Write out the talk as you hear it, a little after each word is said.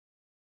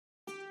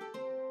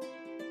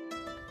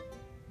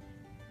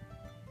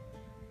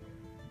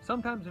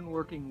Sometimes in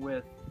working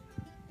with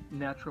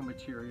natural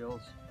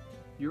materials,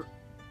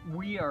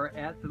 we are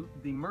at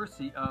the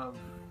mercy of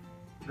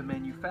the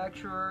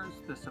manufacturers,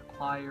 the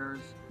suppliers,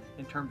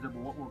 in terms of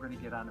what we're going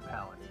to get on a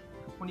pallet.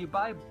 When you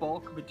buy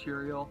bulk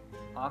material,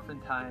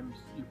 oftentimes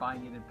you're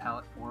buying it in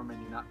pallet form and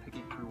you're not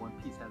picking through one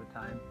piece at a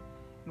time.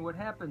 And what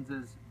happens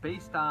is,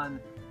 based on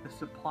the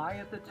supply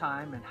at the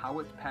time and how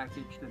it's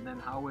packaged and then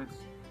how it's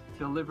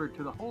delivered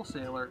to the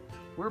wholesaler,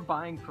 we're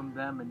buying from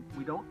them and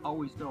we don't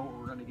always know what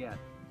we're going to get.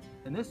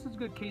 And this is a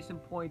good case in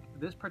point.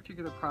 This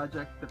particular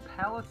project, the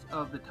pallets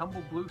of the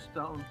tumble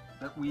bluestone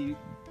that we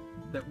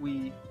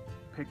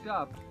picked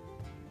up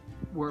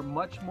were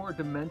much more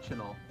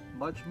dimensional.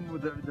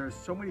 There's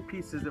so many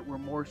pieces that were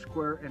more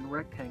square and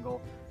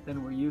rectangle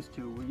than we're used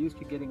to. We're used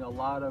to getting a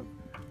lot of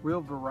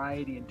real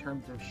variety in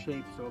terms of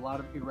shapes, so a lot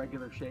of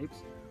irregular shapes.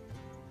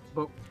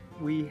 But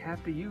we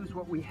have to use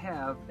what we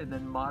have and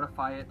then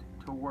modify it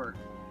to work.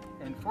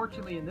 And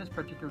fortunately, in this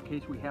particular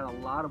case, we had a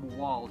lot of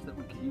walls that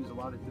we could use a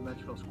lot of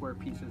dimensional square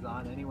pieces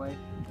on anyway.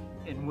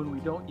 And when we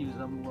don't use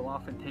them, we'll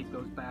often take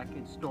those back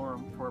and store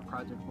them for a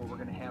project where we're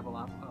going to have a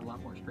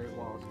lot more straight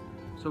walls.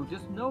 So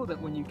just know that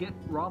when you get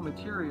raw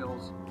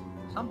materials,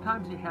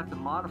 sometimes you have to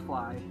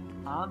modify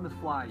on the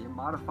fly. You're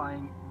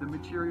modifying the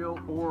material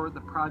or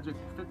the project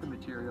to fit the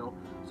material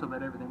so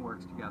that everything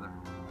works together.